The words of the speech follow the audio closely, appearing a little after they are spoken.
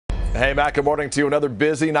Hey, Matt, good morning to you. Another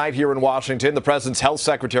busy night here in Washington. The president's health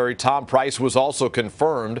secretary, Tom Price, was also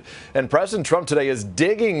confirmed. And President Trump today is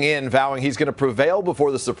digging in, vowing he's going to prevail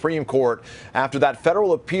before the Supreme Court after that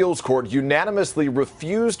federal appeals court unanimously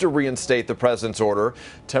refused to reinstate the president's order,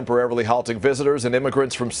 temporarily halting visitors and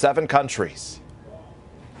immigrants from 7 countries.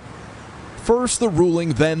 First the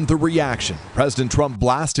ruling, then the reaction. President Trump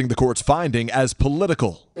blasting the court's finding as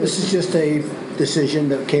political. This is just a decision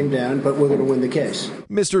that came down, but we're going to win the case.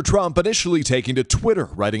 Mr. Trump initially taking to Twitter,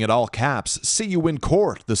 writing in all caps, "See you in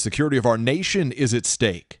court. The security of our nation is at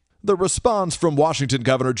stake." The response from Washington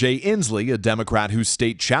Governor Jay Inslee, a Democrat whose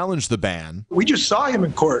state challenged the ban. We just saw him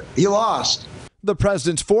in court. He lost. The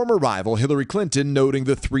president's former rival, Hillary Clinton, noting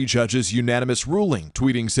the 3 judges' unanimous ruling,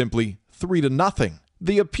 tweeting simply 3-0.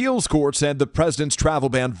 The appeals court said the president's travel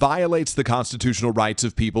ban violates the constitutional rights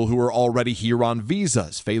of people who are already here on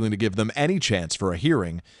visas, failing to give them any chance for a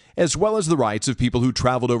hearing, as well as the rights of people who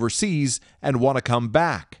traveled overseas and want to come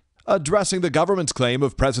back. Addressing the government's claim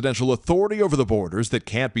of presidential authority over the borders that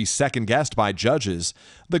can't be second-guessed by judges,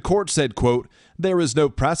 the court said, quote, "There is no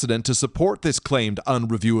precedent to support this claimed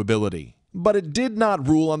unreviewability." But it did not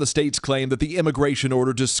rule on the state's claim that the immigration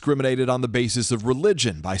order discriminated on the basis of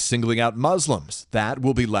religion by singling out Muslims. That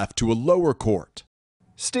will be left to a lower court.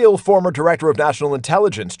 Still, former Director of National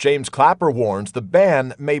Intelligence James Clapper warns the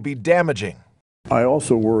ban may be damaging. I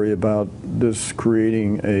also worry about this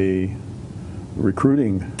creating a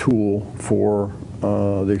recruiting tool for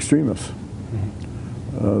the extremists.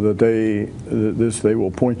 That they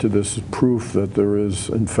will point to this as proof that there is,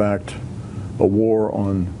 in fact, a war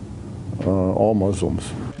on all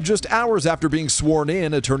Muslims. Just hours after being sworn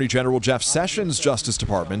in, Attorney General Jeff Sessions' Justice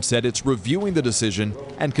Department said it's reviewing the decision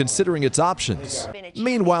and considering its options.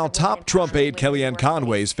 Meanwhile, top Trump aide Kellyanne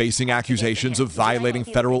Conway is facing accusations of violating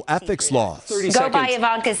federal ethics laws. Go buy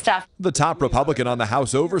Ivanka's stuff. The top Republican on the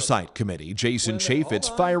House Oversight Committee, Jason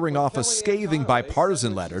Chaffetz, firing off a scathing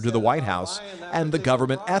bipartisan letter to the White House and the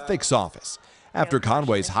Government Ethics Office after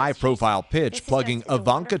Conway's high-profile pitch plugging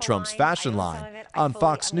Ivanka Trump's fashion line on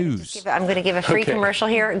Fox News. I'm going to give a free commercial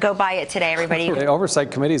here. Go buy it today, everybody. The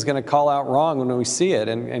Oversight Committee is going to call out wrong when we see it,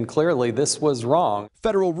 and clearly this was wrong.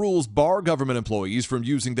 Federal rules bar government employees from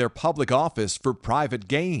using their public office for private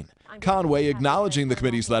gain. Conway acknowledging the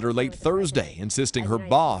committee's letter late Thursday, insisting her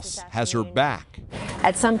boss has her back.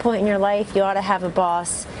 At some point in your life, you ought to have a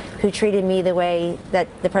boss who treated me the way that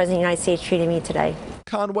the President of the United States treated me today.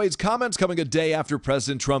 Conway's comments coming a day after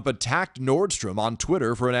President Trump attacked Nordstrom on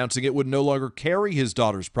Twitter for announcing it would no longer carry his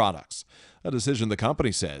daughter's products, a decision the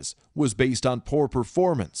company says was based on poor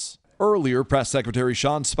performance. Earlier, Press Secretary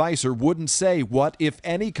Sean Spicer wouldn't say what, if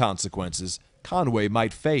any, consequences Conway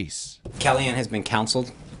might face. Kellyanne has been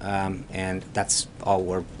counseled, and that's all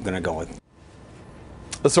we're going to go with.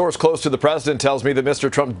 A source close to the president tells me that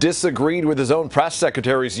Mr. Trump disagreed with his own press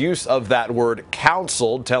secretary's use of that word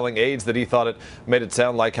counseled, telling aides that he thought it made it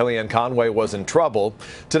sound like Kellyanne Conway was in trouble.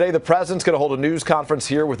 Today, the president's going to hold a news conference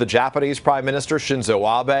here with the Japanese Prime Minister Shinzo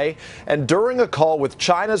Abe. And during a call with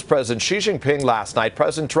China's President Xi Jinping last night,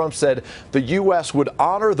 President Trump said the U.S. would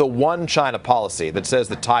honor the one China policy that says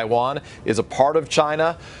that Taiwan is a part of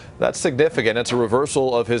China. That's significant. It's a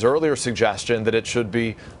reversal of his earlier suggestion that it should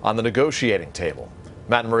be on the negotiating table.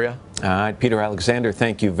 Matt and Maria. All right, Peter Alexander,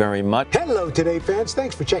 thank you very much. Hello, Today fans.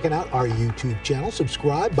 Thanks for checking out our YouTube channel.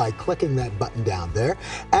 Subscribe by clicking that button down there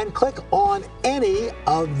and click on any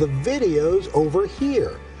of the videos over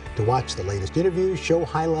here to watch the latest interviews, show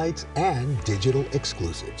highlights, and digital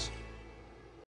exclusives.